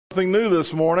Something new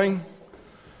this morning.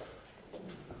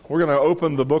 We're going to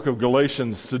open the book of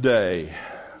Galatians today.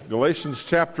 Galatians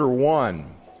chapter 1.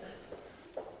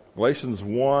 Galatians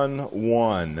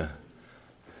 1:1.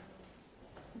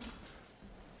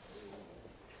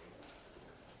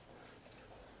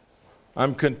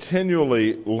 I'm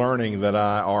continually learning that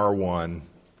I are one,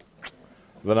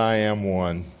 that I am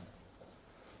one.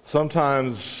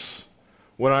 Sometimes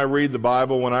when I read the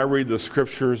Bible, when I read the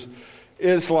Scriptures,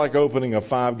 it's like opening a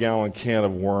 5-gallon can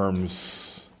of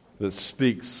worms that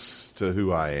speaks to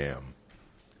who I am.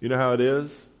 You know how it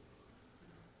is?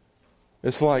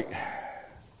 It's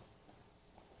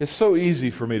so easy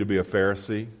for me to be a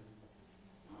Pharisee.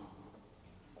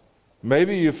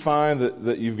 Maybe you find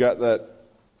that you've got that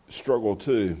struggle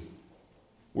too.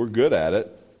 We're good at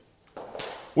it.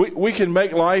 We can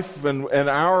make life and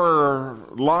our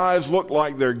lives look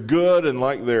like they're good and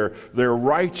like they're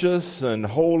righteous and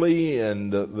holy,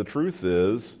 and the truth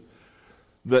is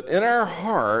that in our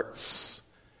hearts,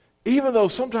 even though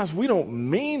sometimes we don't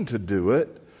mean to do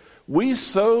it, we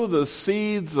sow the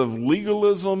seeds of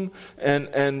legalism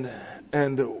and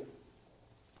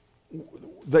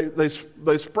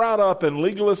they sprout up in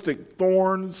legalistic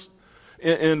thorns,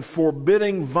 in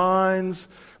forbidding vines.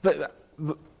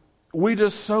 We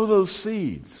just sow those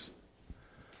seeds.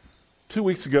 2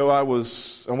 weeks ago, I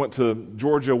went to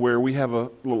Georgia, where we have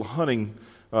a little hunting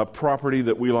property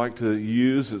that we like to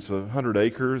use. It's 100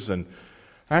 acres, and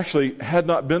I actually had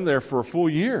not been there for a full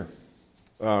year.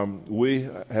 We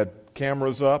had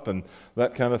cameras up and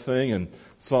that kind of thing, and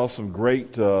saw some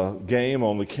great game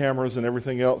on the cameras and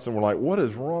everything else, and we're like, what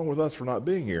is wrong with us for not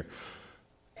being here?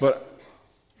 But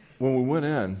when we went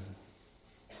in,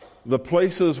 the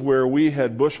places where we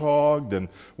had bush hogged and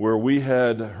where we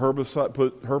had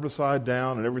put herbicide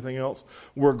down and everything else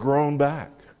were grown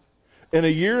back. In a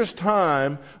year's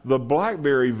time, the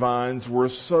blackberry vines were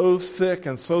so thick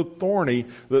and so thorny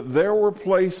that there were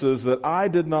places that I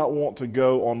did not want to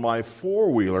go on my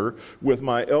four-wheeler with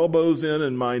my elbows in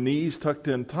and my knees tucked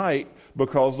in tight,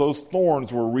 because those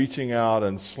thorns were reaching out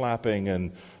and slapping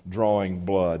and drawing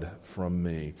blood from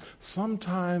me.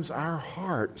 Sometimes our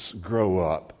hearts grow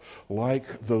up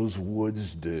like those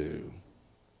woods do.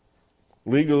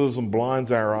 Legalism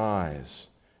blinds our eyes.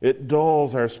 It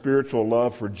dulls our spiritual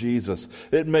love for Jesus.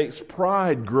 It makes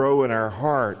pride grow in our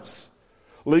hearts.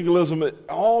 Legalism, it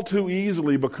all too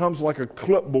easily becomes like a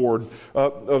clipboard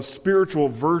of spiritual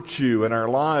virtue in our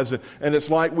lives. And it's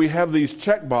like we have these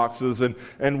check boxes, and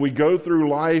we go through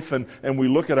life and we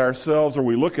look at ourselves or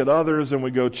we look at others and we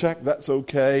go, check, that's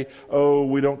okay. Oh,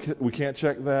 we can't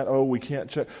check that. Oh, we can't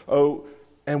check. Oh,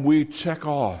 and we check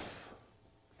off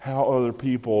how other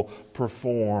people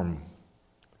perform.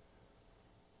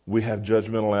 We have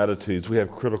judgmental attitudes. We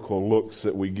have critical looks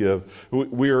that we give.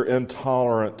 We are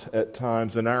intolerant at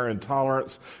times, and our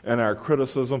intolerance and our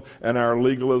criticism and our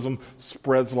legalism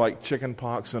spreads like chicken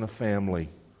pox in a family.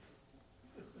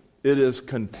 It is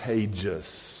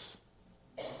contagious,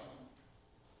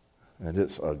 and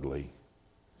it's ugly.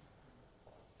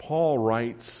 Paul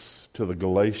writes to the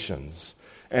Galatians,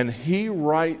 and he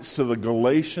writes to the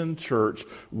Galatian church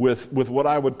with what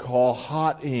I would call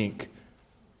hot ink.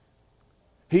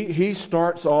 He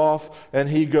starts off and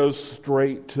he goes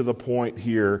straight to the point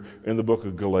here in the book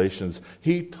of Galatians.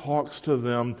 He talks to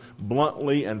them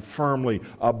bluntly and firmly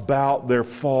about their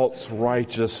false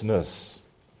righteousness.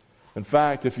 In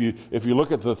fact, if you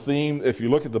look at the theme, if you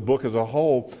look at the book as a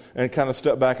whole and kind of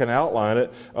step back and outline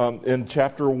it, in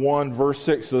chapter 1, verse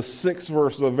 6, the sixth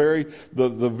verse, the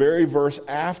very verse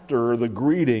after the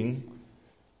greeting,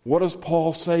 what does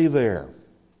Paul say there?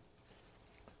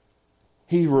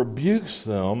 He rebukes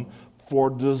them for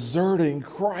deserting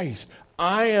Christ.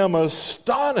 I am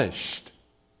astonished,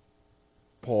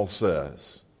 Paul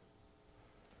says.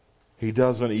 He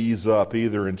doesn't ease up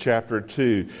either. In chapter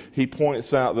 2, he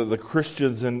points out that the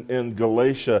Christians in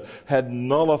Galatia had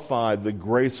nullified the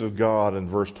grace of God in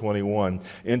verse 21.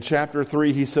 In chapter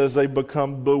 3, he says they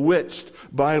become bewitched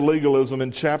by legalism.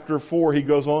 In chapter 4, he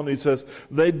goes on and he says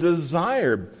they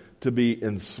desired to be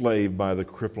enslaved by the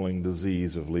crippling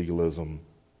disease of legalism.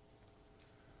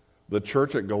 The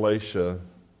church at Galatia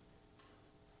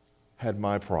had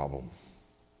my problem.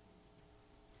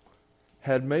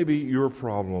 Had maybe your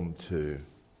problem too.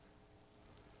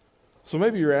 So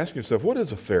maybe you're asking yourself, what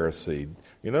is a Pharisee?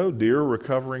 You know, dear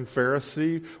recovering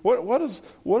Pharisee, what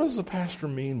does the pastor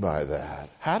mean by that?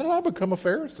 How did I become a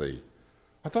Pharisee?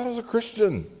 I thought I was a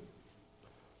Christian.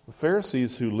 The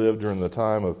Pharisees who lived during the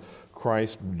time of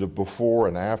Christ, before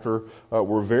and after,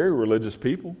 were very religious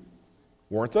people,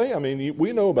 weren't they? I mean,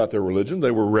 we know about their religion.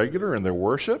 They were regular in their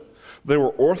worship. They were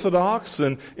orthodox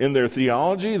in their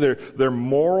theology. Their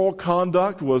moral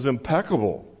conduct was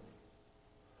impeccable.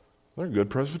 They're good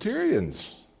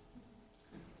Presbyterians.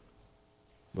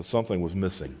 But something was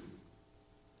missing.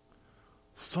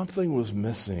 Something was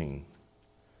missing.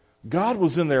 God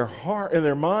was in their heart, in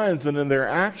their minds, and in their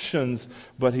actions,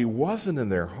 but He wasn't in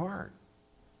their heart.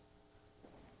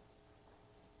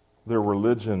 Their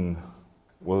religion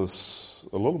was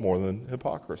a little more than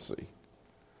hypocrisy.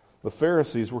 The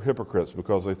Pharisees were hypocrites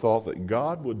because they thought that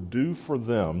God would do for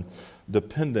them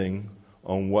depending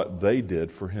on what they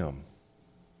did for Him.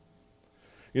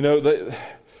 You know,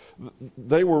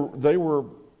 they were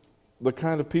the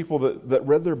kind of people that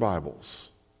read their Bibles.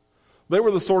 They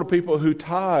were the sort of people who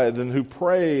tithed and who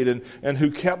prayed and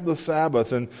who kept the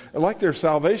Sabbath, and like their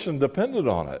salvation depended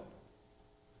on it.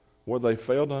 What they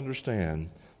failed to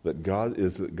understand that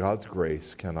God's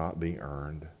grace cannot be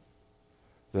earned,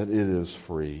 that it is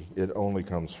free. It only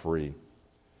comes free.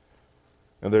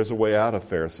 And there's a way out of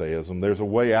Pharisaism. There's a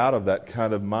way out of that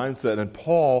kind of mindset, and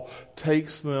Paul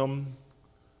takes them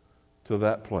to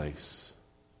that place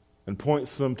and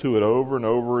points them to it over and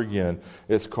over again.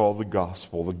 It's called the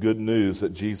gospel, the good news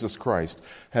that Jesus Christ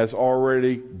has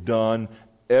already done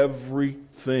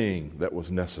everything that was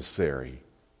necessary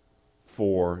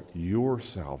for your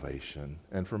salvation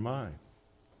and for mine.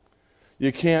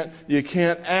 You can't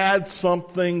add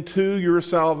something to your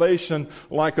salvation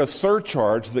like a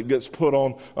surcharge that gets put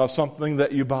on something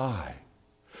that you buy.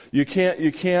 You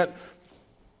can't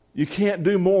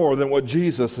do more than what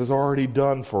Jesus has already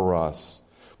done for us.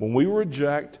 When we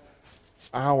reject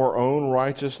our own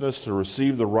righteousness to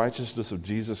receive the righteousness of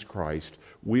Jesus Christ,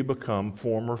 we become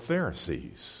former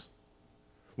Pharisees.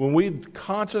 When we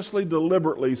consciously,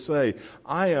 deliberately say,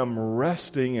 I am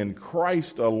resting in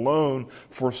Christ alone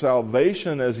for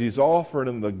salvation as He's offered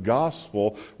in the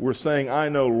gospel, we're saying, I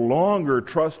no longer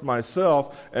trust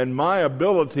myself and my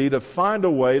ability to find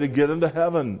a way to get into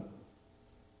heaven.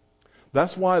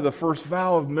 That's why the first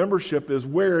vow of membership is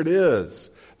where it is.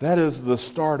 That is the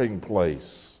starting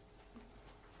place.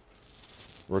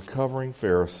 Recovering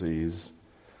Pharisees.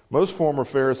 Most former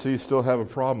Pharisees still have a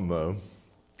problem, though.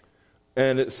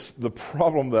 And it's the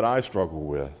problem that I struggle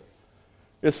with.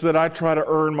 It's that I try to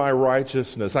earn my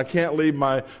righteousness. I can't leave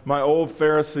my old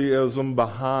Phariseeism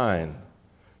behind.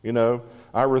 You know,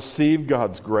 I receive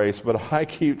God's grace, but I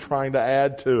keep trying to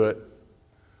add to it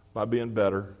by being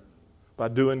better, by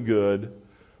doing good,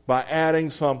 by adding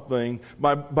something,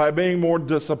 by being more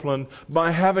disciplined,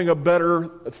 by having a better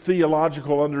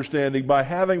theological understanding, by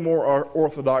having more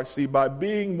orthodoxy, by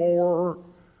being more.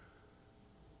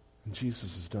 And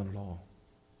Jesus has done it all.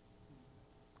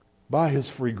 By His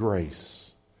free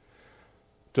grace.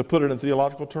 To put it in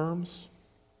theological terms,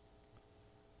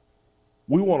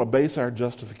 we want to base our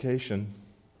justification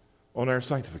on our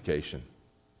sanctification.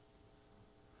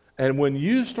 And when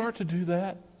you start to do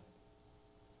that,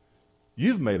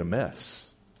 you've made a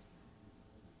mess.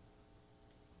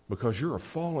 Because you're a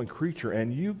fallen creature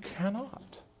and you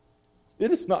cannot.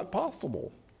 It is not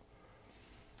possible.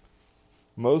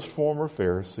 Most former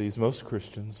Pharisees, most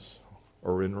Christians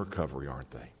are in recovery,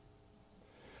 aren't they?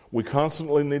 We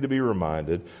constantly need to be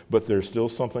reminded, but there's still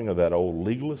something of that old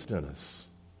legalist in us.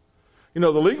 You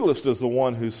know, the legalist is the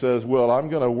one who says, well, I'm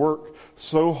going to work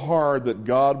so hard that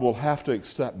God will have to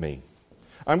accept me.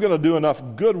 I'm going to do enough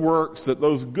good works that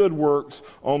those good works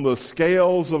on the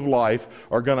scales of life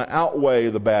are going to outweigh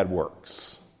the bad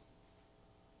works.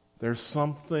 There's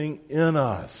something in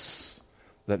us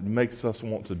that makes us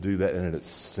want to do that, and it's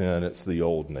sin. It's the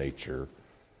old nature.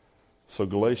 So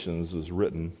Galatians is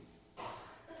written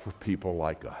for people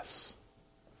like us.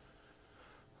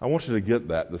 I want you to get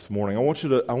that this morning. I want you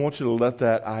to let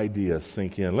that idea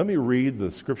sink in. Let me read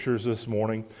the scriptures this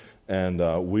morning, and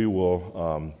we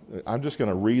will. I'm just going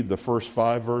to read the first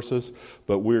 5 verses,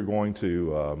 but we're going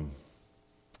to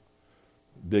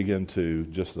dig into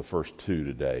just the first 2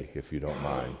 today, if you don't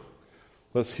mind.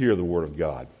 Let's hear the word of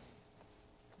God.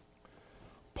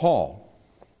 Paul,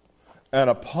 an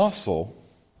apostle,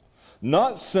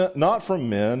 not from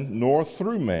men, nor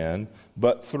through man,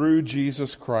 but through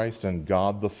Jesus Christ and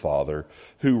God the Father,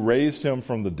 who raised him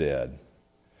from the dead,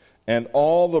 and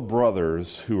all the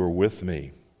brothers who are with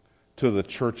me, to the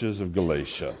churches of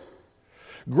Galatia.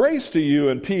 Grace to you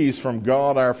and peace from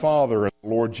God our Father and the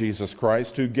Lord Jesus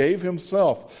Christ, who gave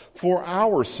himself for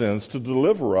our sins to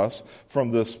deliver us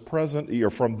from the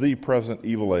present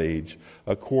evil age,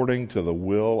 according to the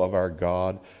will of our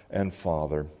God and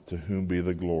Father, to whom be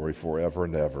the glory forever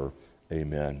and ever.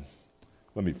 Amen.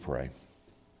 Let me pray.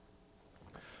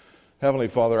 Heavenly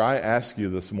Father, I ask you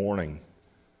this morning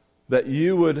that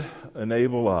you would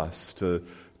enable us to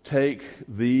take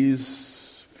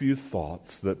these few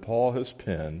thoughts that Paul has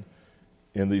penned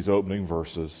in these opening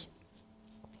verses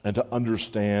and to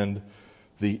understand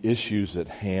the issues at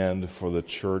hand for the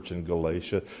church in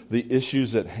Galatia, the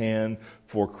issues at hand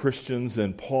for Christians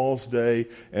in Paul's day,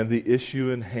 and the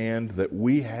issue in hand that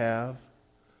we have.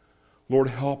 Lord,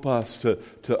 help us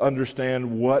to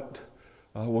understand what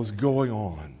was going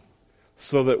on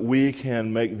so that we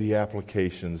can make the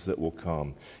applications that will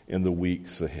come in the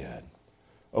weeks ahead.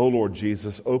 Oh, Lord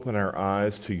Jesus, open our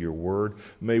eyes to your word.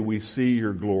 May we see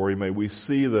your glory. May we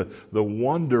see the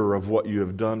wonder of what you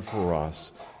have done for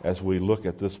us as we look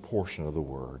at this portion of the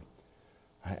word.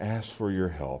 I ask for your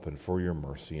help and for your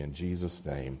mercy. In Jesus'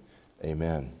 name,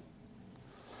 amen.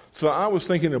 So I was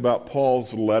thinking about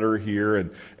Paul's letter here,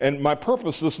 and my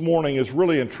purpose this morning is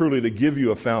really and truly to give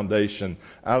you a foundation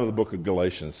out of the book of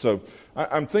Galatians. So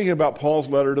I'm thinking about Paul's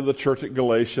letter to the church at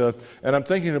Galatia, and I'm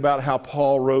thinking about how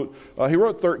Paul wrote, he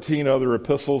wrote 13 other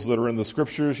epistles that are in the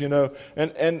scriptures,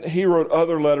 and he wrote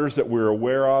other letters that we're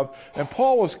aware of, and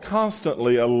Paul was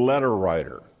constantly a letter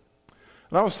writer.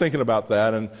 And I was thinking about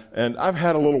that, and I've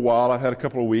had a little while, I've had a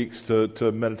couple of weeks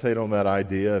to meditate on that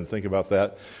idea and think about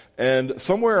that. And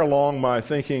somewhere along my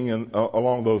thinking and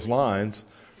along those lines,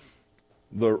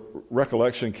 the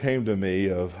recollection came to me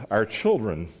of our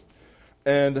children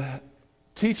and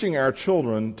teaching our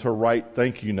children to write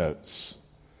thank you notes.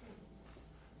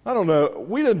 I don't know,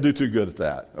 we didn't do too good at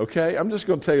that, okay? I'm just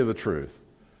going to tell you the truth.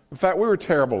 In fact, we were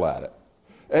terrible at it.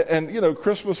 And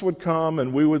Christmas would come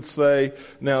and we would say,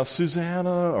 now,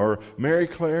 Susanna or Mary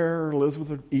Claire or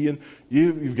Elizabeth or Ian,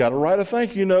 you've got to write a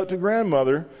thank you note to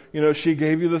grandmother. She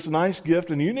gave you this nice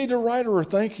gift and you need to write her a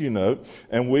thank you note.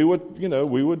 And we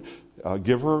would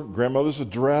give her grandmother's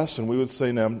address and we would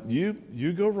say, now,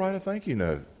 you go write a thank you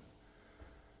note.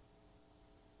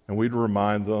 And we'd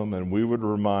remind them and we would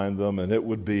remind them and it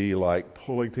would be like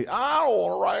pulling teeth. I don't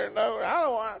want to write a note. I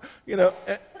don't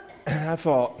want, and I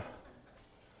thought,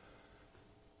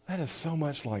 that is so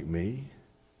much like me.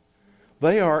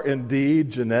 They are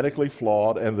indeed genetically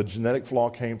flawed, and the genetic flaw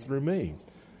came through me.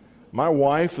 My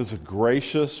wife is a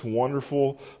gracious,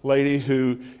 wonderful lady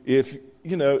who, if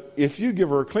you give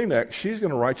her a Kleenex, she's going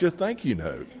to write you a thank you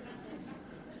note.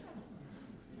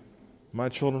 My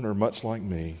children are much like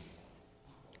me.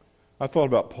 I thought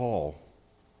about Paul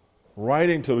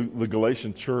writing to the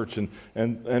Galatian church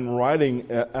and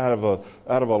writing out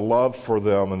of a love for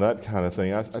them and that kind of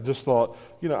thing. I just thought,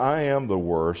 I am the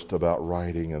worst about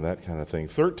writing and that kind of thing.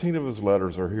 13 of his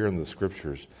letters are here in the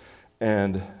scriptures.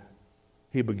 And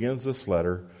he begins this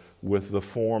letter with the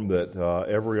form that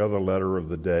every other letter of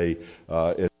the day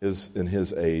in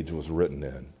his age was written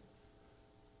in.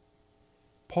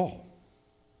 Paul,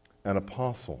 an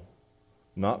apostle,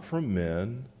 not from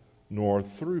men nor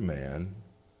through man,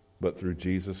 but through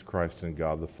Jesus Christ and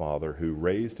God the Father, who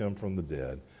raised him from the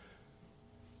dead,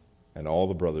 and all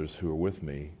the brothers who are with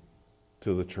me,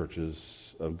 to the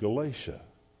churches of Galatia.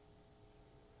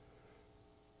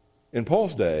 In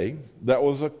Paul's day, it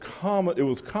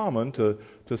was common to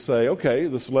say, okay,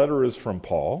 this letter is from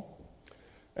Paul,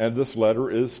 and this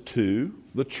letter is to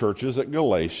the churches at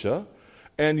Galatia.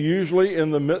 And usually in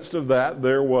the midst of that,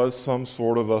 there was some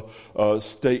sort of a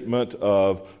statement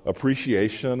of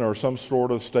appreciation or some sort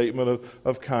of statement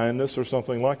of kindness or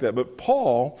something like that. But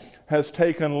Paul has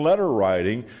taken letter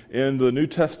writing in the New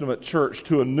Testament church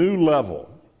to a new level.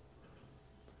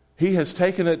 He has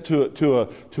taken it to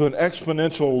an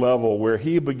exponential level where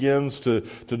he begins to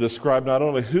describe not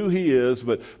only who he is,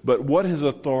 but what his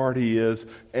authority is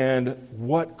and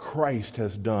what Christ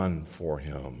has done for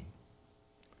him.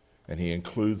 And he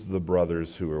includes the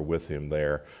brothers who are with him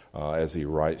there as he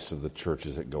writes to the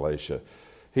churches at Galatia.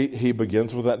 He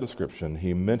begins with that description.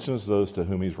 He mentions those to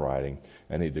whom he's writing,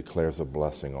 and he declares a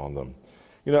blessing on them.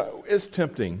 It's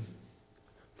tempting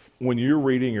when you're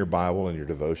reading your Bible and your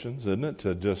devotions, isn't it,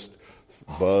 to just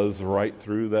buzz right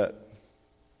through that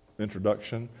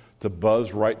introduction, to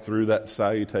buzz right through that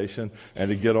salutation, and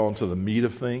to get on to the meat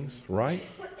of things, right?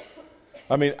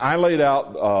 I mean, I laid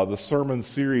out the sermon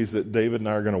series that David and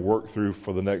I are going to work through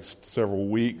for the next several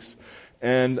weeks.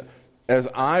 And as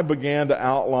I began to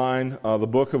outline the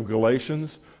book of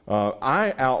Galatians,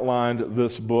 I outlined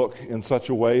this book in such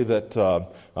a way that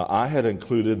I had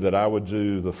included that I would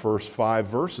do the first 5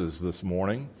 verses this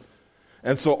morning.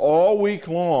 And so all week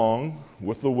long,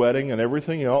 with the wedding and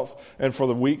everything else, and for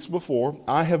the weeks before,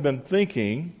 I have been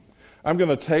thinking, I'm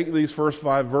going to take these first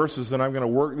 5 verses and I'm going to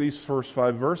work these first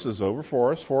 5 verses over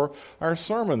for us for our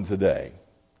sermon today.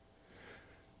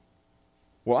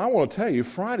 Well, I want to tell you,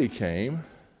 Friday came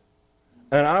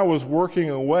And I was working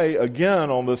away again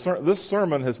on this. This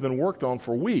sermon has been worked on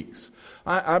for weeks.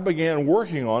 I began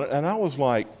working on it, and I was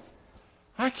like,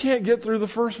 I can't get through the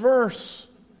first verse.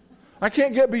 I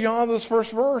can't get beyond this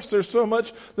first verse. There's so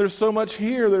much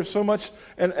here. There's so much,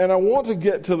 and I want to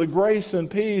get to the grace and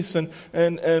peace and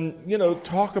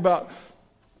talk about.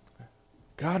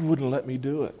 God wouldn't let me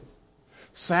do it.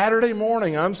 Saturday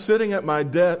morning, I'm sitting at my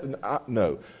desk.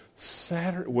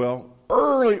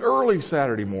 Early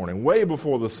Saturday morning, way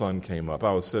before the sun came up,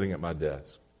 I was sitting at my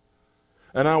desk.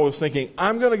 And I was thinking,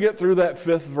 I'm going to get through that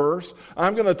 5th verse.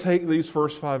 I'm going to take these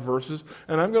first 5 verses,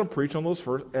 and I'm going to preach on those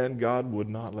first. And God would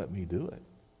not let me do it.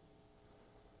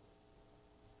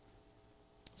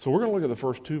 So we're going to look at the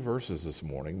first 2 verses this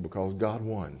morning because God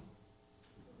won.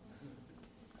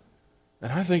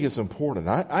 And I think it's important.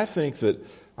 I think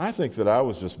that I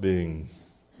was just being,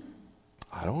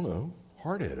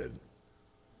 hard-headed.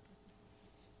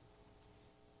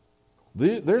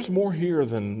 There's more here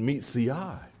than meets the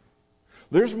eye.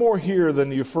 There's more here than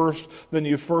you first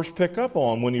pick up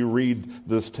on when you read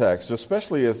this text,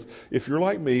 especially if you're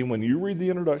like me. When you read the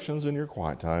introductions in your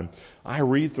quiet time, I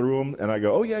read through them and I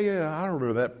go, oh yeah, I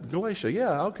remember that Galatia.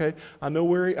 Yeah, okay, I know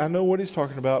what he's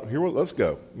talking about. Here, let's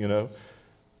go.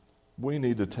 We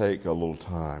need to take a little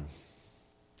time.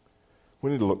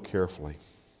 We need to look carefully.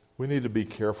 We need to be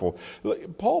careful.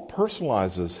 Paul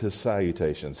personalizes his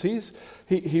salutations.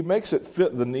 He makes it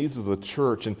fit the needs of the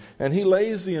church, and he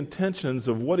lays the intentions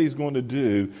of what he's going to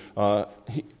do.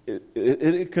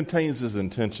 It contains his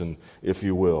intention, if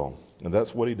you will. And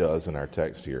that's what he does in our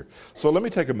text here. So let me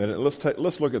take a minute.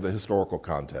 Let's look at the historical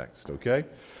context, okay?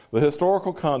 The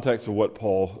historical context of what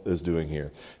Paul is doing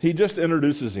here. He just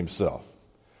introduces himself.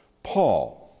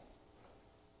 Paul,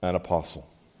 an apostle.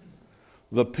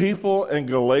 The people in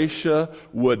Galatia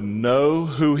would know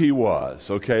who he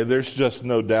was, okay? There's just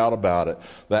no doubt about it.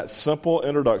 That simple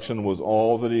introduction was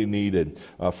all that he needed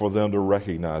for them to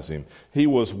recognize him. He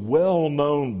was well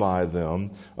known by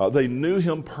them. They knew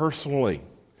him personally.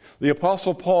 The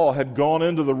Apostle Paul had gone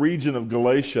into the region of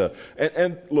Galatia.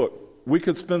 And look, we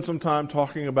could spend some time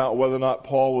talking about whether or not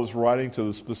Paul was writing to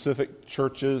the specific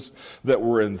churches that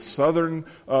were in southern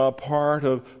part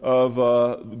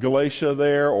of Galatia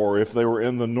there, or if they were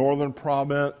in the northern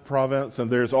province,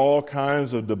 and there's all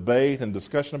kinds of debate and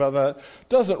discussion about that.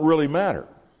 Doesn't really matter.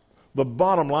 The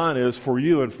bottom line is, for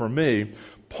you and for me,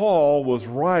 Paul was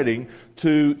writing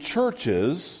to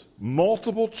churches,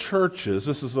 multiple churches.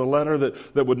 This is a letter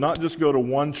that would not just go to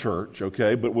one church,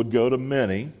 okay, but would go to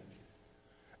many.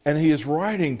 And he is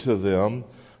writing to them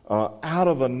out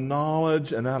of a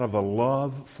knowledge and out of a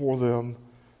love for them,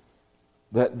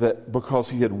 that because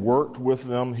he had worked with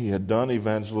them, he had done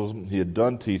evangelism, he had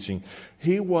done teaching.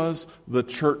 He was the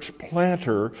church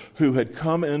planter who had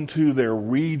come into their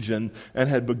region and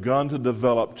had begun to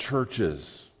develop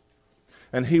churches.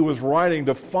 And he was writing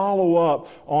to follow up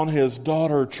on his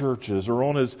daughter churches, or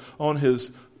on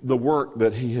the work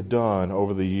that he had done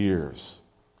over the years.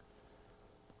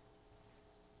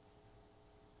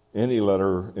 Any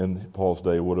letter in Paul's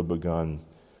day would have begun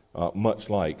much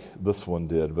like this one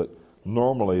did, but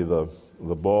normally the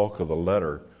bulk of the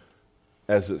letter,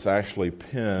 as it's actually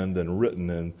penned and written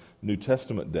in New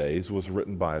Testament days, was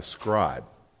written by a scribe.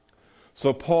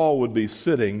 So Paul would be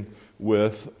sitting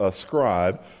with a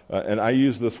scribe, and I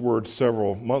used this word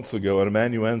several months ago, an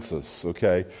amanuensis,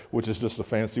 okay, which is just a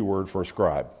fancy word for a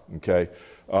scribe, okay?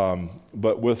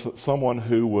 But with someone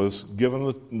who was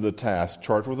given the task,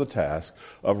 charged with the task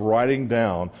of writing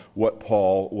down what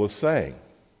Paul was saying.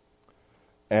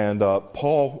 And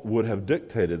Paul would have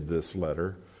dictated this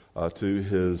letter to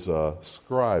his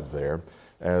scribe there,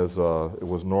 as it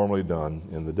was normally done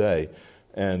in the day.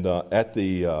 And at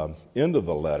the end of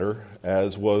the letter,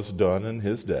 as was done in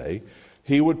his day,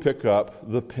 he would pick up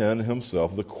the pen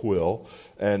himself, the quill,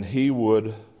 and he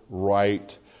would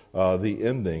write the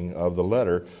ending of the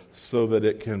letter so that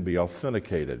it can be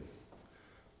authenticated.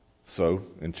 So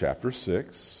in chapter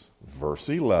 6, verse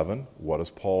 11, what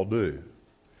does Paul do?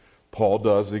 Paul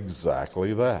does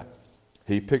exactly that.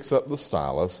 He picks up the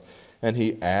stylus and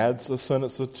he adds a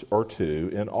sentence or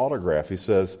two in autograph. He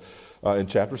says in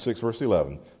chapter 6, verse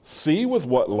 11, "See with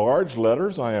what large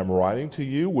letters I am writing to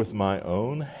you with my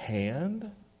own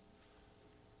hand."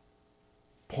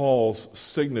 Paul's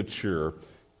signature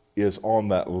is on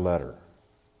that letter.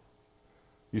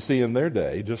 You see, in their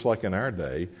day, just like in our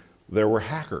day, there were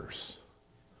hackers.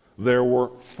 There were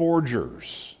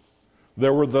forgers.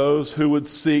 There were those who would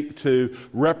seek to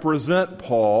represent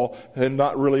Paul and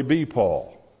not really be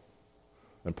Paul.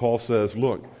 And Paul says,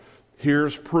 look,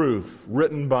 Here's proof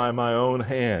written by my own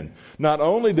hand. Not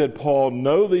only did Paul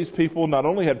know these people, not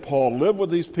only had Paul lived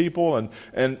with these people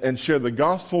and shared the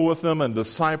gospel with them and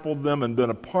discipled them and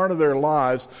been a part of their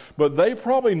lives, but they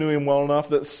probably knew him well enough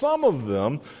that some of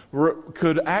them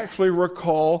could actually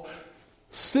recall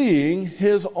seeing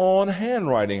his own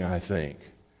handwriting, I think.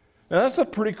 Now that's a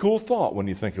pretty cool thought when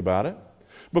you think about it,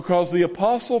 because the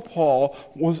Apostle Paul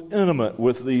was intimate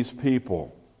with these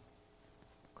people.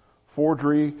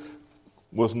 Forgery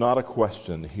was not a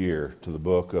question here to the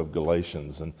book of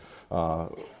Galatians, and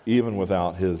even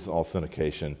without his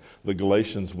authentication, the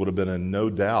Galatians would have been in no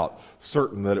doubt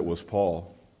certain that it was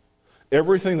Paul.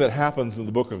 Everything that happens in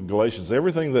the book of Galatians,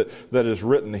 everything that is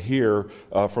written here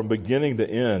from beginning to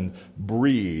end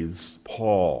breathes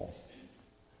Paul.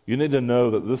 You need to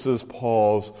know that this is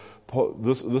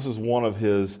this is one of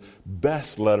his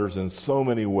best letters in so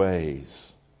many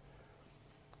ways.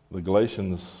 The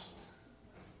Galatians,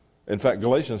 in fact,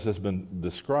 Galatians has been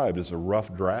described as a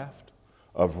rough draft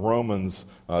of Romans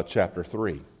chapter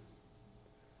 3.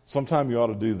 Sometime you ought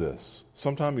to do this.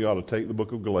 Sometime you ought to take the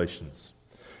book of Galatians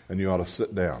and you ought to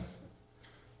sit down.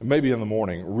 And maybe in the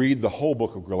morning, read the whole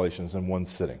book of Galatians in one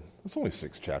sitting. It's only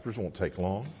 6 chapters. It won't take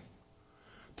long.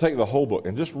 Take the whole book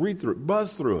and just read through it.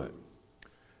 Buzz through it.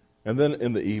 And then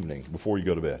in the evening, before you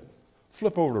go to bed,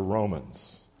 flip over to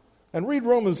Romans and read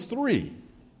Romans 3.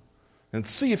 And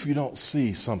see if you don't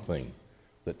see something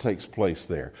that takes place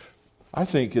there. I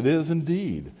think it is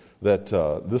indeed that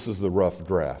this is the rough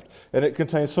draft. And it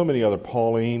contains so many other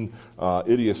Pauline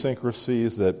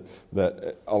idiosyncrasies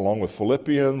that along with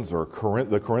Philippians or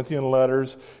the Corinthian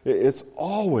letters, it's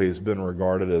always been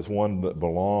regarded as one that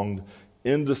belonged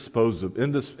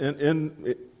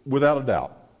without a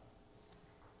doubt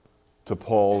to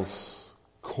Paul's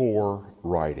core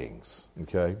writings.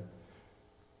 Okay?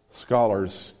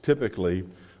 Scholars typically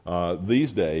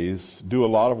these days do a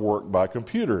lot of work by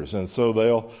computers, and so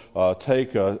they'll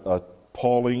take a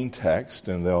Pauline text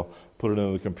and they'll put it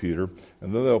into the computer,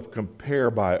 and then they'll compare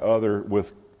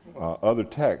with other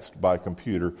text by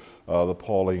computer the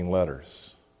Pauline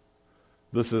letters.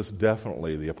 This is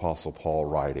definitely the Apostle Paul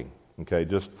writing. Okay,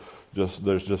 just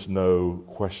there's just no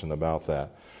question about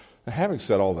that. Now, having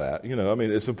said all that,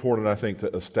 it's important, I think,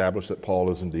 to establish that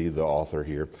Paul is indeed the author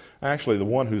here. Actually, the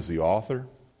one who's the author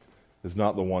is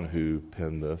not the one who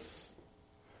penned this.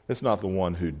 It's not the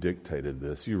one who dictated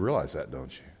this. You realize that,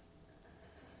 don't you?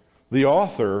 The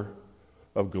author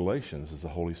of Galatians is the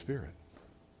Holy Spirit.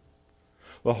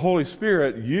 The Holy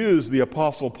Spirit used the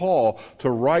Apostle Paul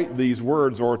to write these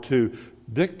words or to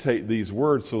dictate these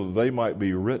words so that they might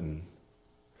be written,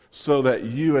 so that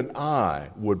you and I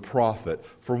would profit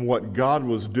from what God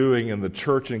was doing in the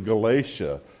church in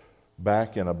Galatia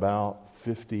back in about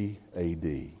 50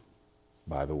 A.D.,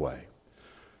 by the way.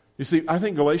 You see, I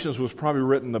think Galatians was probably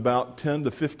written about 10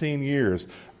 to 15 years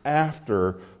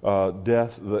after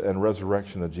death and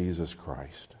resurrection of Jesus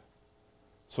Christ.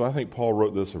 So I think Paul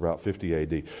wrote this about 50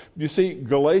 A.D. You see,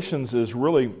 Galatians is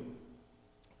really...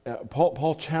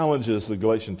 Paul challenges the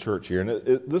Galatian church here, and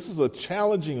this is a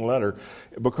challenging letter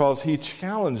because he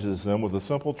challenges them with the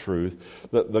simple truth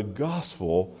that the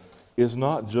gospel is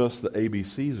not just the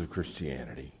ABCs of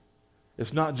Christianity.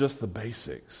 It's not just the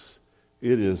basics.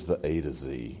 It is the A to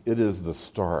Z. It is the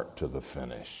start to the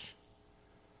finish.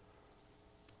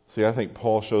 See, I think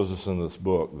Paul shows us in this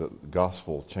book that the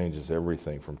gospel changes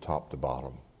everything from top to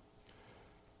bottom.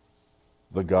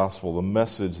 The gospel, the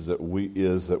message that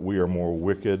we are more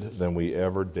wicked than we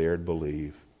ever dared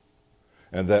believe,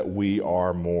 and that we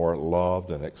are more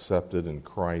loved and accepted in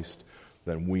Christ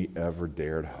than we ever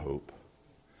dared hope.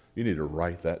 You need to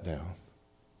write that down.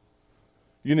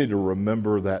 You need to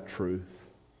remember that truth,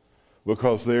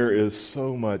 because there is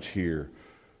so much here.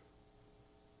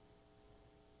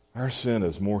 Our sin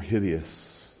is more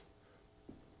hideous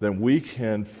than we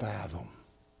can fathom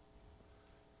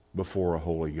before a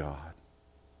holy God.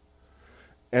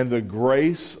 And the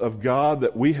grace of God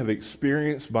that we have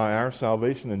experienced by our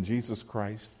salvation in Jesus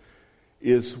Christ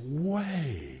is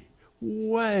way,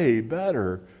 way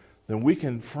better than we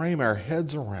can frame our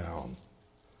heads around.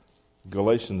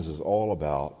 Galatians is all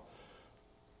about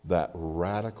that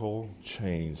radical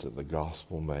change that the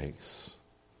gospel makes.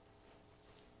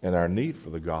 And our need for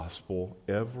the gospel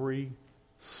every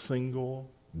single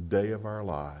day of our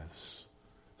lives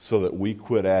so that we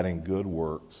quit adding good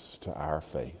works to our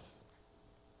faith.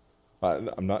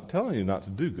 I'm not telling you not to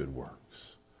do good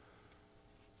works.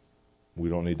 We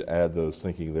don't need to add those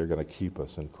thinking they're going to keep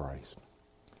us in Christ.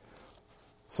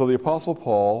 So the Apostle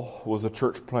Paul was a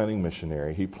church planting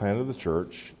missionary. He planted the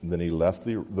church, then he left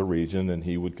the region, and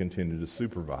he would continue to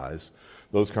supervise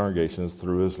those congregations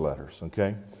through his letters.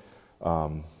 Okay?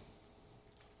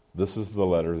 This is the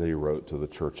letter that he wrote to the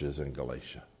churches in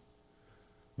Galatia.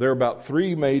 There are about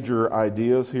three major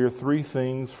ideas here, three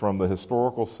things from the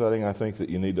historical setting I think that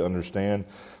you need to understand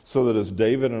so that as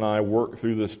David and I work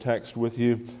through this text with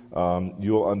you,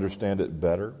 you'll understand it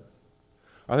better.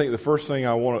 I think the first thing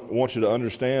I want you to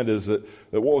understand is that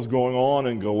what was going on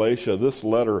in Galatia, this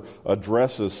letter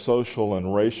addresses social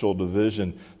and racial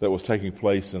division that was taking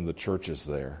place in the churches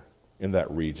there, in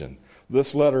that region.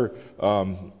 This letter,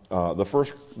 the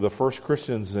first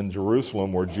Christians in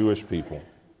Jerusalem were Jewish people.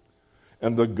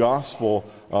 And the gospel,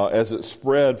 as it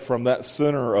spread from that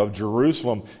center of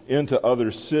Jerusalem into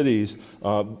other cities,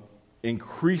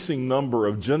 increasing number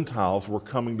of Gentiles were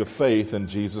coming to faith in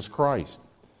Jesus Christ.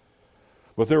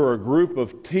 But there were a group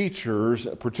of teachers,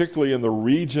 particularly in the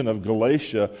region of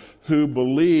Galatia, who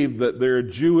believed that their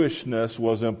Jewishness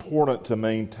was important to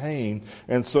maintain,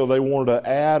 and so they wanted to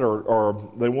add or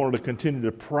they wanted to continue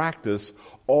to practice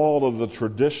all of the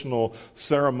traditional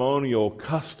ceremonial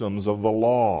customs of the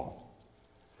law.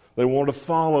 They wanted to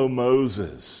follow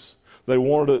Moses. They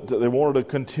wanted to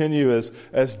continue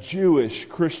as Jewish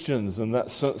Christians in that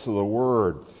sense of the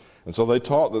word. And so they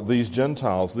taught that these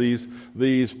Gentiles,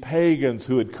 these pagans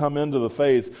who had come into the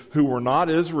faith, who were not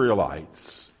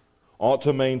Israelites, ought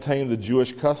to maintain the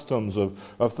Jewish customs of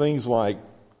things like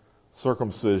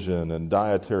circumcision and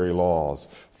dietary laws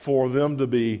for them to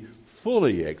be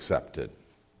fully accepted.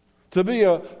 To be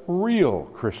a real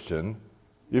Christian,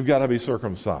 you've got to be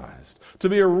circumcised. To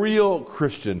be a real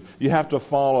Christian, you have to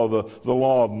follow the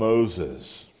law of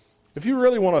Moses. If you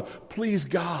really want to please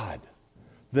God,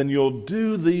 then you'll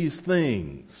do these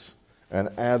things and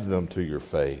add them to your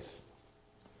faith.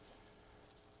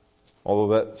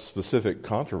 Although that specific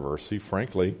controversy,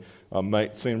 frankly,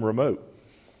 might seem remote.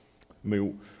 I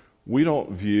mean, we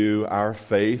don't view our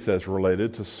faith as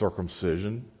related to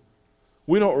circumcision.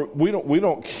 We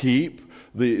don't keep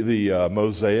the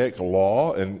Mosaic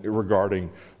law regarding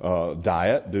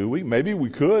diet, do we? Maybe we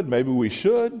could, maybe we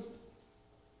should.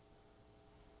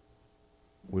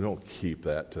 We don't keep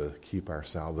that to keep our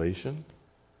salvation.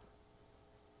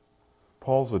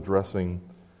 Paul's addressing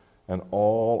an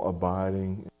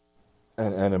all-abiding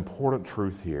and important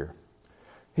truth here.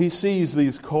 He sees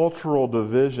these cultural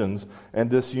divisions and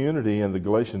disunity in the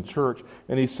Galatian church,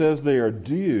 and he says they are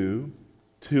due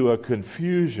to a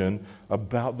confusion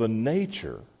about the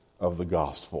nature of the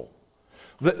gospel.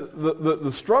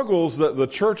 The struggles that the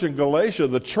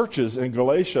churches in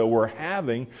Galatia were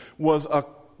having was a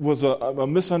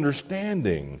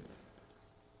misunderstanding.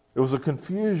 It was a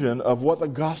confusion of what the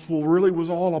gospel really was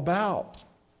all about.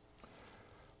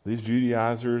 These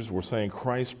Judaizers were saying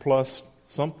Christ plus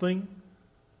something,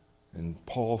 and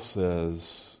Paul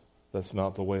says that's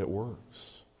not the way it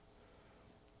works.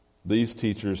 These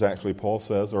teachers, actually, Paul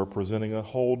says, are presenting a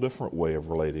whole different way of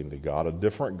relating to God, a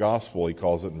different gospel, he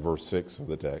calls it in verse 6 of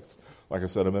the text, like I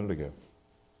said a minute ago.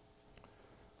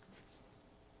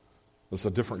 It's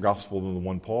a different gospel than the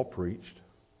one Paul preached.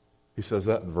 He says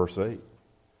that in verse 8.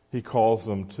 He calls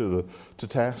them to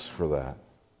task for that.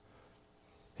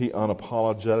 He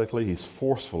unapologetically, he's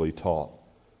forcefully taught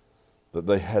that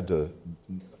they had to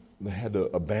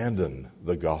abandon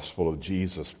the gospel of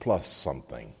Jesus plus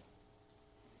something.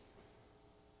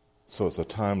 So it's a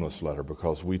timeless letter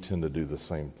because we tend to do the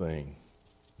same thing.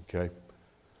 Okay?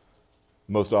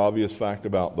 Most obvious fact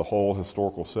about the whole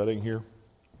historical setting here.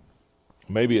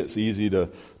 Maybe it's easy to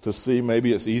see,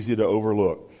 maybe it's easy to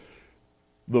overlook.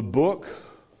 The book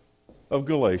of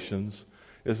Galatians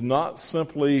is not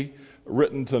simply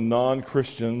written to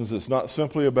non-Christians. It's not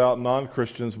simply about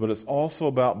non-Christians, but it's also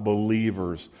about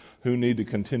believers who need to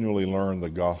continually learn the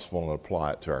gospel and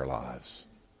apply it to our lives.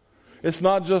 It's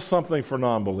not just something for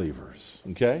non-believers,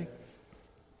 okay?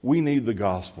 We need the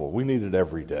gospel. We need it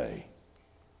every day.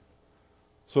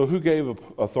 So who gave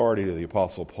authority to the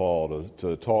Apostle Paul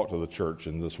to talk to the church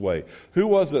in this way? Who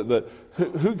was it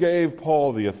who gave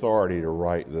Paul the authority to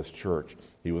write this church?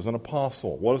 He was an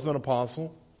apostle. What is an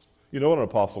apostle? You know what an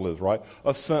apostle is, right?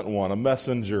 A sent one, a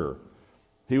messenger.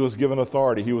 He was given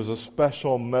authority. He was a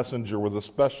special messenger with a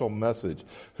special message.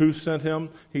 Who sent him?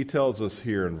 He tells us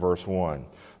here in verse 1.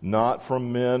 Not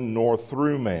from men nor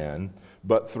through man,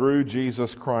 but through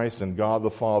Jesus Christ and God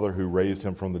the Father who raised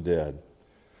him from the dead.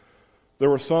 There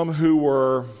were some who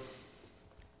were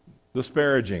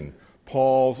disparaging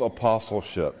Paul's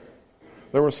apostleship.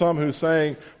 There were some who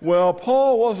saying, well,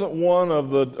 Paul wasn't one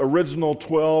of the original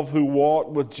 12 who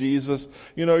walked with Jesus.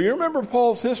 You know, you remember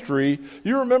Paul's history.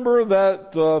 You remember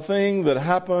that thing that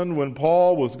happened when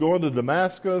Paul was going to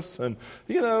Damascus. And,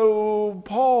 you know,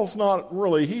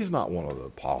 he's not one of the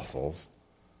apostles.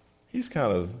 He's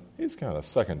kind of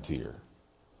second tier.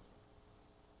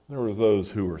 There were those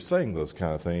who were saying those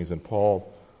kind of things, and Paul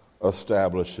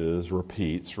establishes,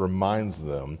 repeats, reminds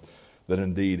them that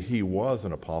indeed he was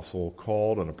an apostle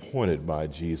called and appointed by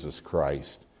Jesus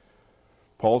Christ.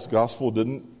 Paul's gospel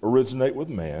didn't originate with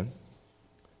man.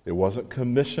 It wasn't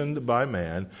commissioned by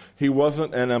man. He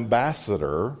wasn't an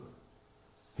ambassador.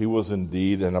 He was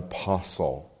indeed an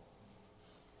apostle.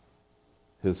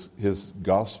 His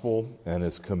gospel and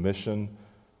his commission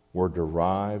were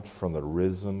derived from the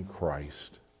risen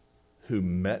Christ who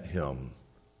met him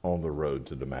on the road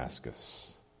to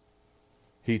Damascus.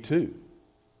 He too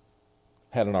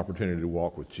had an opportunity to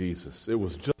walk with Jesus. It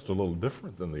was just a little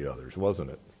different than the others,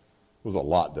 wasn't it? It was a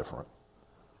lot different.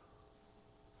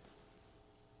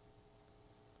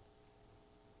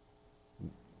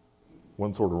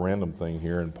 One sort of random thing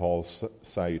here in Paul's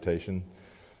salutation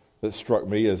that struck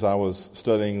me as I was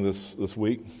studying this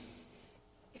week.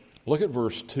 Look at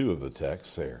verse 2 of the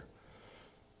text there.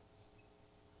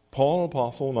 Paul, an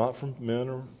apostle, not from men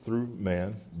or through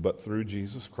man, but through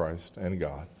Jesus Christ and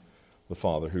God, the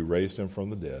Father, who raised him from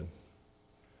the dead.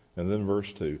 And then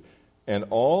verse 2, and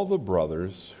all the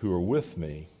brothers who are with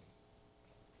me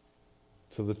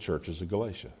to the churches of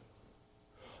Galatia.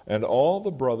 And all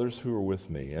the brothers who are with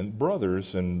me. And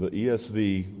brothers, in the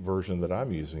ESV version that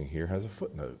I'm using here, has a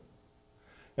footnote.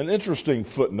 An interesting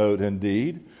footnote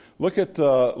indeed. Look at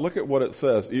what it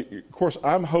says. Of course,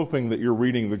 I'm hoping that you're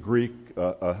reading the Greek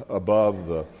above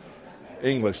the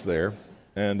English there.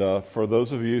 And for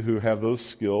those of you who have those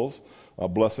skills,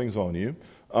 blessings on you.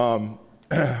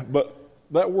 But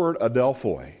that word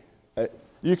adelphoi,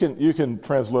 you can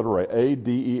transliterate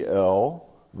A-D-E-L,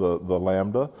 the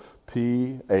lambda,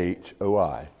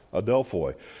 P-H-O-I,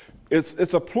 adelphoi.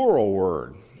 It's a plural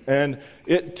word, and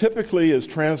it typically is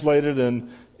translated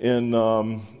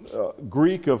in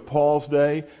Greek of Paul's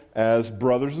day as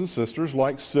brothers and sisters,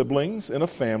 like siblings in a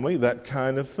family, that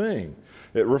kind of thing.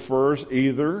 It refers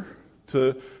either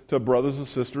to brothers and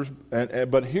sisters,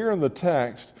 but here in the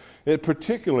text, it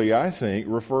particularly, I think,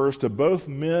 refers to both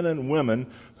men and women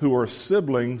who are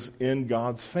siblings in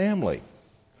God's family.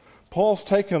 Paul's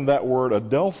taken that word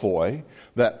adelphoi,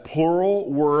 that plural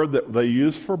word that they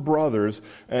use for brothers,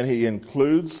 and he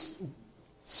includes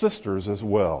sisters as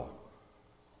well.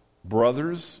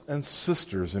 Brothers and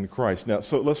sisters in Christ. Now,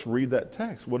 so let's read that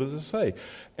text. What does it say?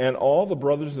 And all the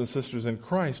brothers and sisters in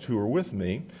Christ who are with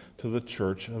me to the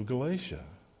churches of Galatia.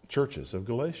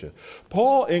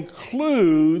 Paul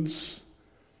includes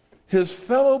his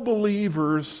fellow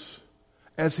believers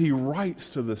as he writes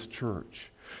to this church.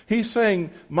 He's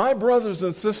saying, my brothers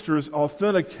and sisters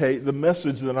authenticate the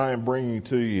message that I am bringing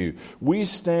to you. We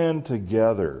stand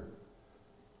together.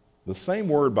 The same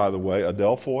word, by the way,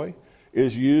 adelphoi,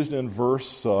 is used in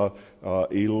verse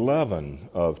 11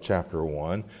 of chapter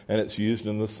 1, and it's used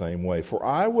in the same way. For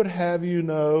I would have you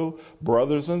know,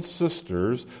 brothers and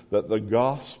sisters, that the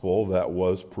gospel that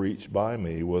was preached by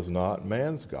me was not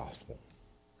man's gospel.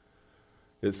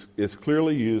 It's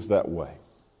clearly used that way.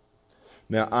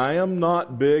 Now, I am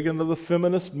not big into the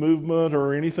feminist movement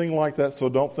or anything like that, so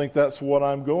don't think that's what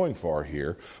I'm going for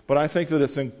here. But I think that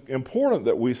it's important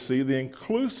that we see the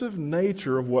inclusive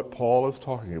nature of what Paul is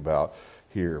talking about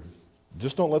here.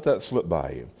 Just don't let that slip by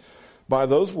you. By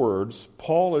those words,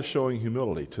 Paul is showing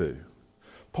humility too.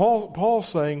 Paul's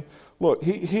saying, look,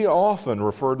 he often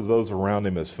referred to those around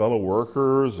him as fellow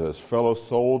workers, as fellow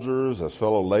soldiers, as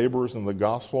fellow laborers in the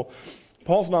gospel.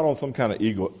 Paul's not on some kind of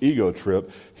ego trip.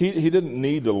 He didn't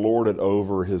need to lord it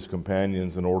over his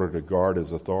companions in order to guard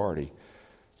his authority.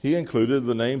 He included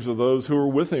the names of those who were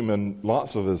with him in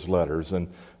lots of his letters and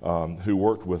who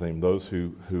worked with him, those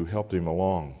who helped him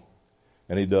along.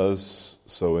 And he does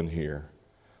so in here.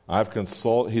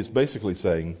 He's basically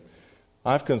saying,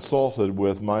 I've consulted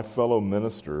with my fellow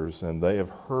ministers, and they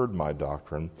have heard my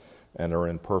doctrine and are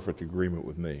in perfect agreement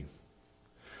with me.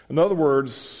 In other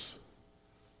words,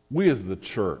 we as the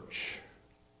church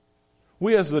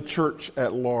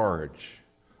at large,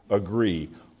 agree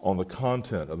on the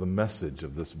content of the message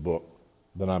of this book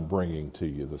that I'm bringing to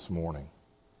you this morning.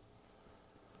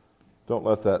 Don't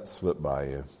let that slip by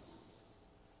you.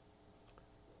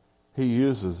 He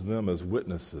uses them as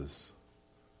witnesses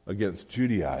against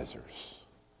Judaizers,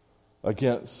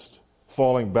 against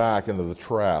falling back into the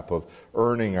trap of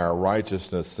earning our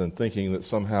righteousness and thinking that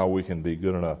somehow we can be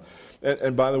good enough.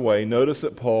 And by the way, notice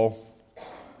that Paul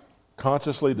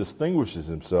consciously distinguishes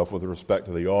himself with respect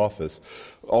to the office.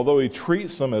 Although he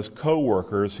treats them as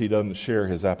co-workers, he doesn't share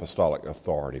his apostolic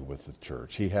authority with the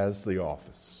church. He has the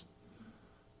office,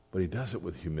 but he does it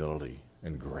with humility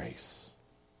and grace.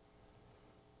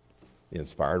 The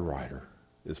inspired writer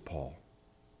is Paul.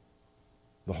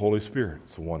 The Holy Spirit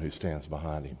is the one who stands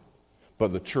behind him.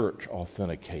 but the church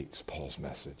authenticates Paul's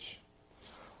message.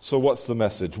 So what's the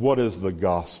message? What is the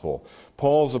gospel?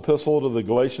 Paul's epistle to the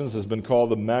Galatians has been called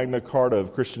the Magna Carta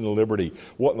of Christian liberty.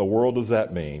 What in the world does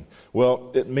that mean? Well,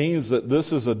 it means that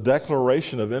this is a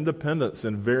declaration of independence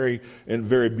in very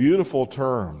beautiful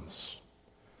terms.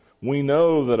 We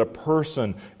know that a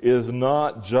person is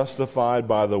not justified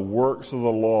by the works of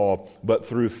the law, but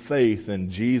through faith in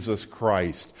Jesus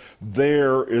Christ.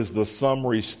 There is the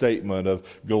summary statement of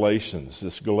Galatians.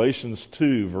 It's Galatians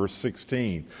 2, verse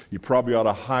 16. You probably ought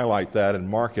to highlight that and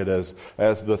mark it as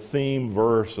the theme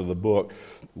verse of the book.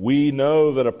 We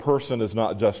know that a person is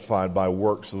not justified by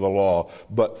works of the law,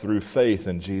 but through faith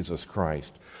in Jesus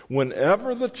Christ.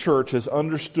 Whenever the church has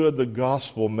understood the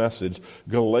gospel message,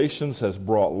 Galatians has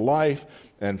brought life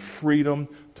and freedom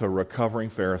to recovering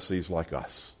Pharisees like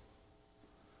us.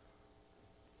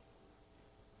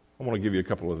 I want to give you a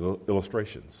couple of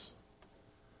illustrations.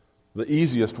 The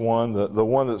easiest one, the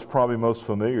one that's probably most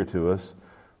familiar to us,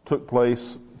 took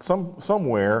place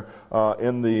somewhere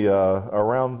in the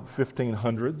around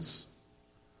 1500s.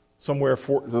 Somewhere,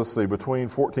 between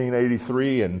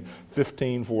 1483 and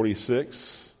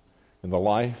 1546. In the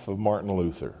life of Martin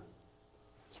Luther.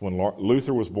 It's when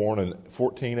Luther was born in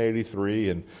 1483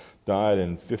 and died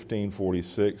in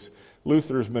 1546.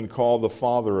 Luther has been called the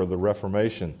father of the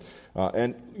Reformation.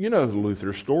 And you know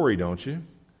Luther's story, don't you?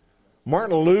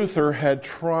 Martin Luther had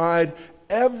tried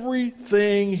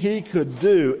everything he could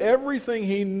do, everything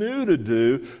he knew to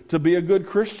do to be a good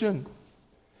Christian.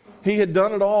 He had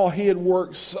done it all. He had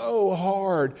worked so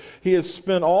hard. He had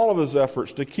spent all of his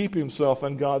efforts to keep himself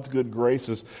in God's good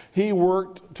graces. He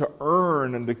worked to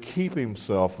earn and to keep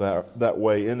himself that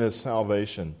way in his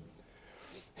salvation.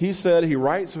 He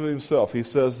writes of himself, he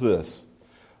says this,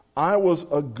 "I was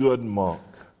a good monk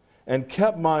and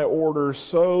kept my orders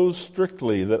so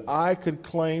strictly that I could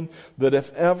claim that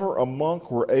if ever a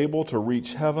monk were able to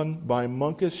reach heaven by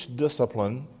monkish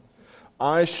discipline,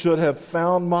 I should have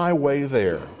found my way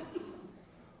there.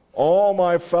 All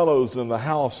my fellows in the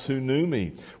house who knew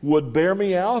me would bear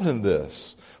me out in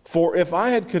this. For if I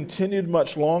had continued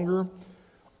much longer,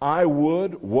 I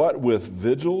would, what with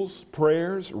vigils,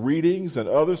 prayers, readings, and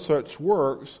other such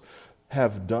works,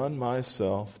 have done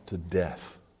myself to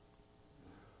death."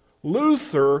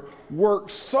 Luther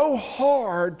worked so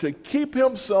hard to keep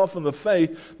himself in the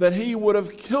faith that he would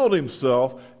have killed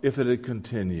himself if it had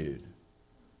continued.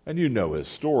 And you know his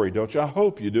story, don't you? I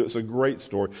hope you do. It's a great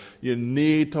story. You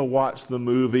need to watch the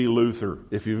movie Luther.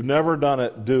 If you've never done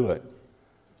it, do it.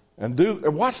 And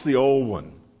watch the old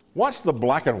one. Watch the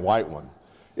black and white one.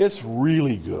 It's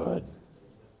really good.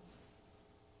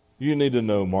 You need to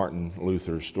know Martin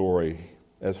Luther's story.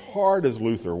 As hard as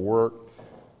Luther worked,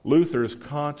 Luther's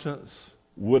conscience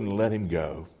wouldn't let him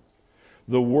go.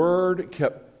 The Word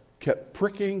kept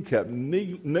pricking, kept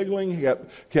niggling,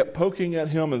 kept poking at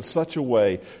him in such a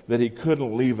way that he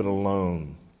couldn't leave it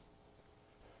alone.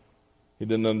 He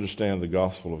didn't understand the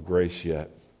gospel of grace yet,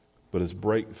 but his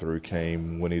breakthrough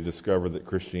came when he discovered that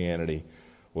Christianity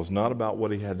was not about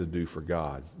what he had to do for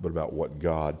God, but about what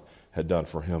God had done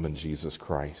for him in Jesus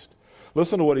Christ.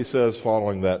 Listen to what he says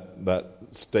following that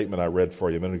statement I read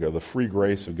for you a minute ago. The free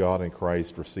grace of God in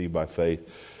Christ received by faith.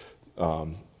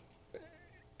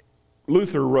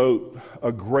 Luther wrote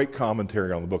a great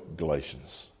commentary on the book of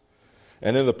Galatians.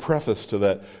 And in the preface to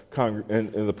that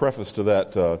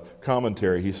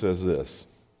commentary, he says this: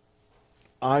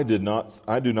 I do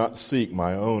not seek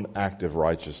my own active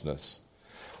righteousness.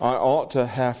 I ought to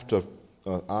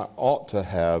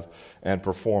have and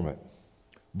perform it.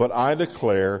 But I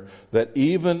declare that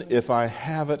even if I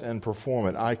have it and perform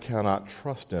it, I cannot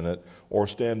trust in it or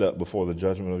stand up before the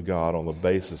judgment of God on the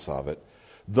basis of it.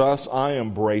 Thus I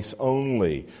embrace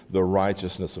only the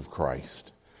righteousness of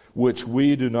Christ, which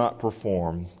we do not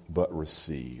perform but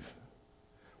receive,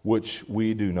 which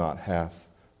we do not have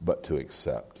but to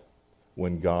accept,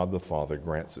 when God the Father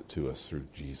grants it to us through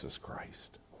Jesus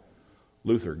Christ.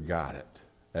 Luther got it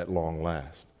at long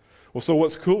last. Well, so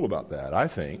what's cool about that, I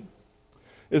think,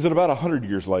 is that about 100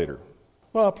 years later,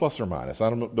 well, plus or minus, I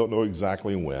don't know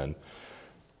exactly when,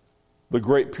 the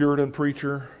great Puritan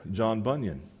preacher John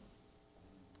Bunyan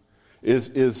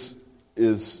is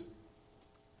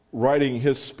writing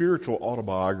his spiritual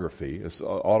autobiography. His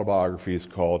autobiography is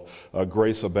called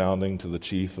Grace Abounding to the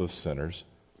Chief of Sinners.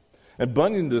 And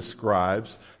Bunyan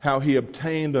describes how he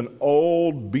obtained an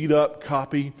old, beat-up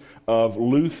copy of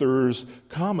Luther's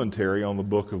commentary on the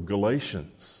book of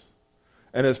Galatians.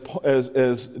 And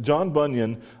as John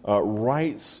Bunyan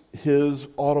writes his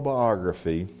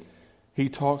autobiography, he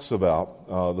talks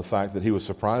about the fact that he was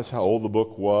surprised how old the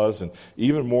book was, and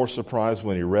even more surprised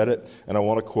when he read it. And I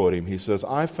want to quote him. He says,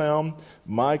 "I found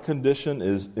my condition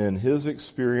is in his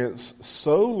experience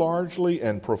so largely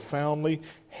and profoundly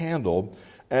handled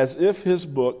as if his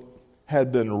book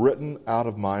had been written out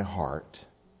of my heart.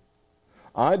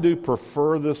 I do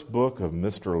prefer this book of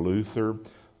Mr. Luther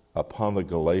upon the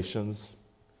Galatians,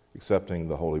 excepting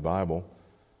the Holy Bible,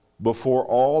 before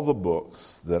all the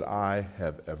books that I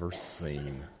have ever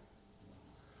seen."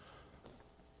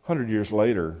 100 years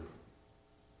later,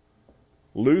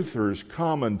 Luther's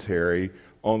commentary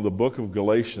on the book of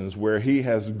Galatians, where he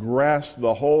has grasped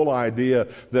the whole idea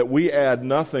that we add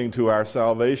nothing to our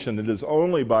salvation, it is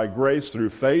only by grace through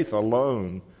faith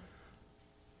alone,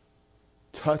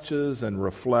 touches and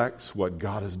reflects what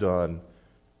God has done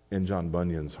in John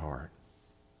Bunyan's heart.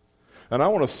 And I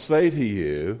want to say to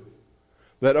you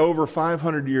that over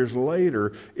 500 years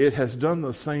later, it has done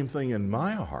the same thing in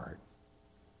my heart.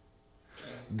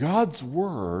 God's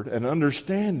Word and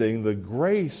understanding the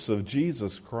grace of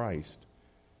Jesus Christ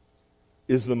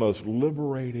is the most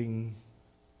liberating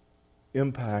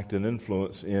impact and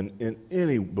influence in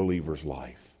any believer's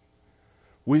life.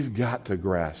 We've got to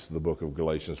grasp the book of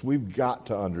Galatians. We've got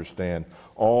to understand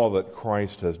all that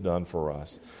Christ has done for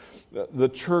us. The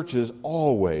church is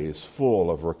always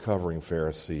full of recovering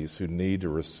Pharisees who need to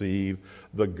receive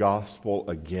the gospel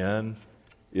again,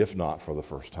 if not for the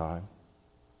first time.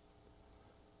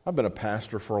 I've been a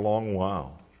pastor for a long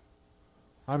while.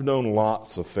 I've known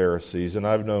lots of Pharisees, and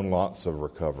I've known lots of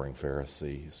recovering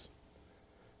Pharisees.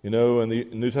 You know, in the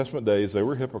New Testament days, they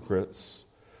were hypocrites.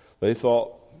 They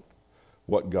thought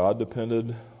what God did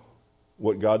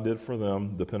for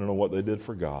them depended on what they did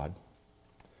for God.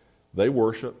 They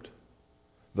worshiped.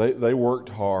 They worked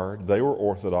hard. They were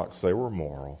orthodox. They were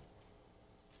moral.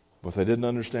 But they didn't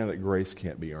understand that grace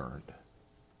can't be earned.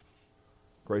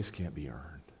 Grace can't be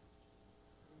earned.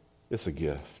 It's a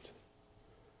gift.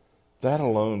 That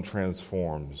alone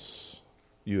transforms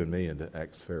you and me into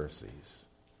ex-Pharisees,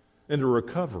 into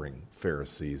recovering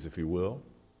Pharisees, if you will.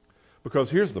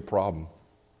 Because here's the problem.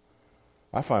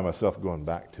 I find myself going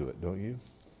back to it, don't you?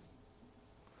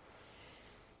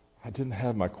 I didn't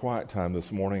have my quiet time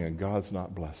this morning, and God's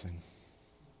not blessing.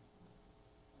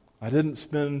 I didn't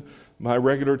spend my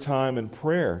regular time in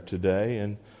prayer today,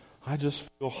 and I just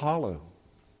feel hollow.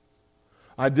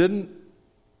 I didn't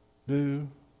do,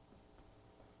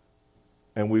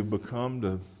 and we've become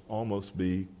to almost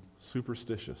be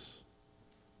superstitious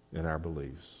in our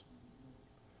beliefs.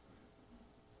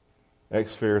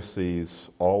 Ex-Pharisees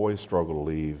always struggle to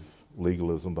leave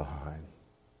legalism behind.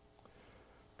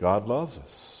 God loves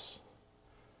us,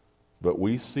 but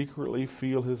we secretly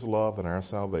feel His love and our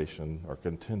salvation are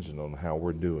contingent on how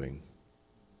we're doing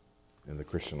in the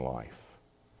Christian life.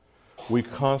 We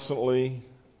constantly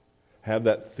have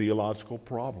that theological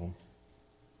problem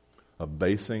of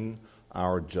basing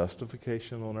our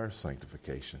justification on our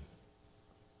sanctification.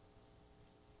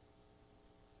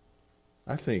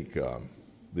 I think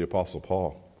the Apostle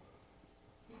Paul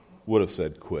would have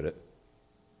said, quit it.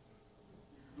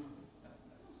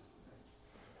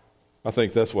 I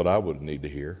think that's what I would need to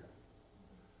hear.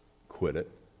 Quit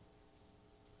it.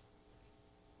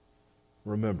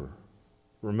 Remember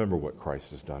what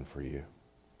Christ has done for you.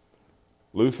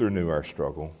 Luther knew our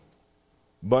struggle.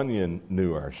 Bunyan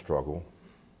knew our struggle.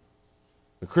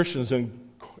 The Christians in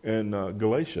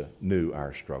Galatia knew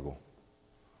our struggle.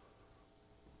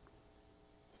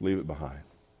 Leave it behind.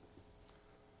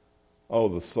 Oh,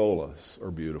 the solas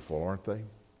are beautiful, aren't they?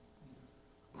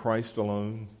 Christ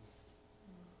alone,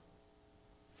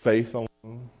 faith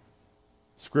alone,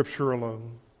 Scripture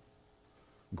alone,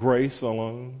 grace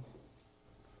alone,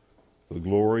 the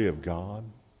glory of God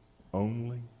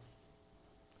only.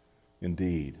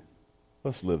 Indeed,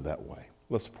 let's live that way.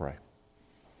 Let's pray.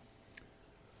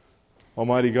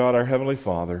 Almighty God, our Heavenly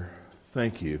Father,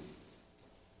 thank you.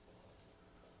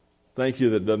 Thank you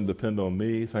that it doesn't depend on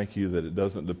me. Thank you that it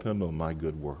doesn't depend on my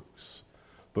good works.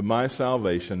 But my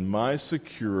salvation, my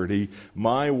security,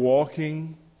 my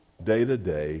walking day to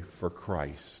day for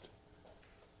Christ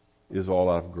is all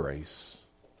out of grace.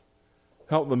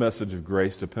 Help the message of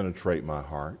grace to penetrate my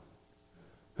heart.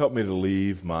 Help me to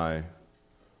leave my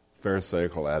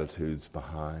Pharisaical attitudes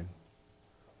behind.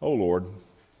 Oh Lord,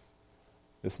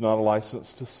 it's not a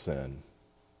license to sin.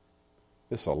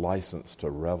 It's a license to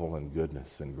revel in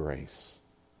goodness and grace.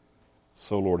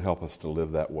 So Lord, help us to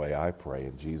live that way, I pray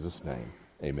in Jesus' name.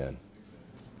 Amen.